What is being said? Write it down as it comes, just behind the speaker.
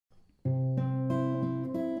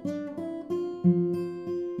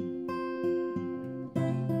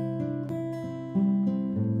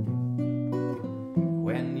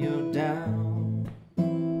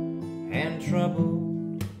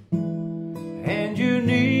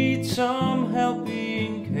some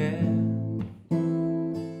helping care,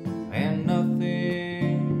 and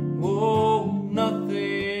nothing, oh,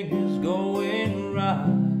 nothing is going right.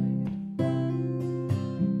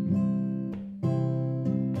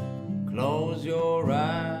 Close your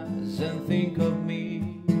eyes and think of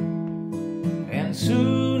me, and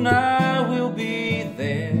soon I will be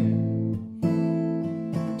there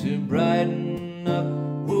to brighten up,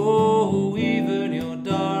 oh, even your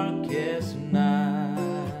darkest night.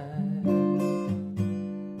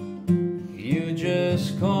 You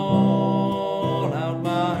just call out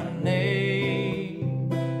my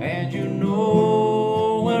name, and you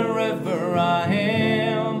know wherever I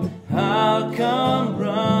am, I'll come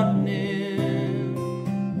running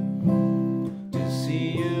to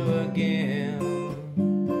see you again.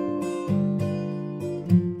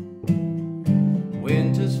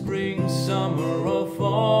 Winter, spring, summer or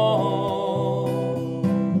fall,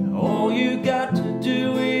 all you got to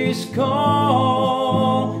do is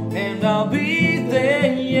call, and I'll be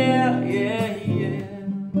there, yeah, yeah, yeah.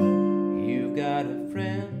 You've got a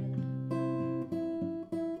friend.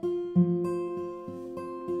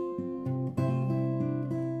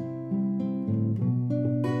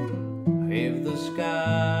 If the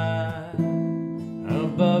sky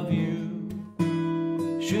above you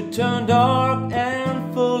should turn dark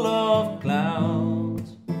and full of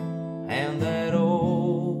clouds, and that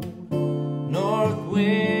old north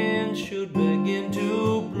wind should begin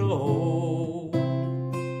to blow,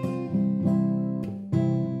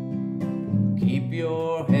 keep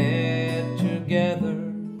your head together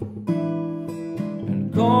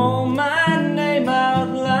and call my name out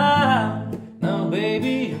loud. Now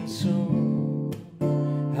baby, and soon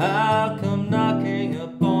I'll come knocking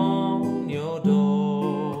upon your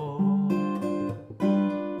door.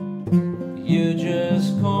 You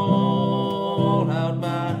just call out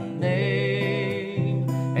my name,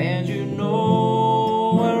 and you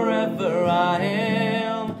know wherever I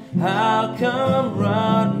am, I'll come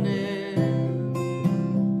running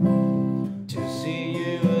to see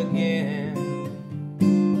you again.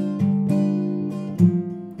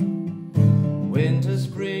 Winter,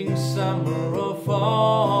 spring, summer or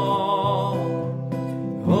fall,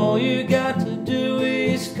 all you got to do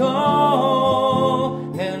is call,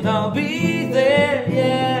 and I'll be there,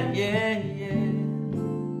 yeah, yeah, yeah.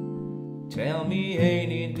 Tell me,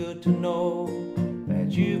 ain't it good to know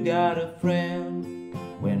that you got a friend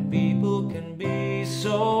when people can be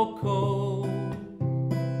so cold?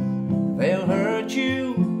 They'll hurt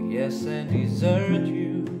you, yes, and desert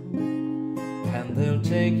you, and they'll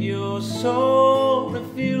take your soul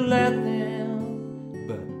if you let them,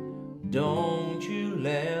 but don't you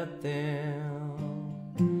let them.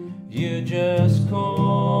 You just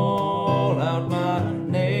call out my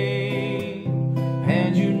name,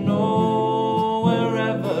 and you know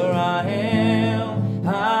wherever I am,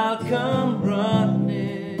 I'll come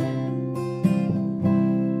running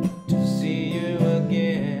to see you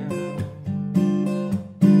again.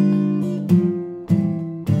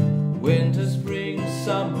 Winter, spring,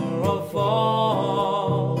 summer or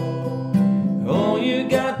fall, all you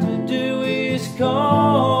got to do is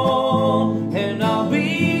call, and I'll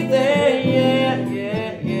be there, yeah,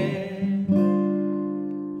 yeah, yeah.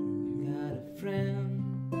 You got a friend.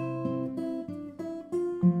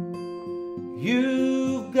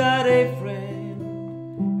 You've got a friend.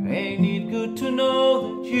 Ain't it good to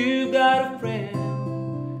know that you got a friend?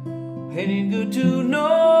 Ain't it good to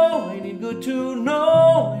know? Ain't it good to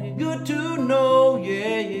know? Ain't it good to know?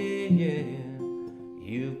 Yeah, yeah, yeah.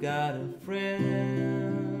 You've got a friend.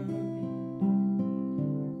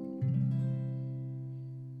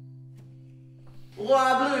 Well,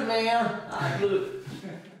 I blew it, man. I blew it.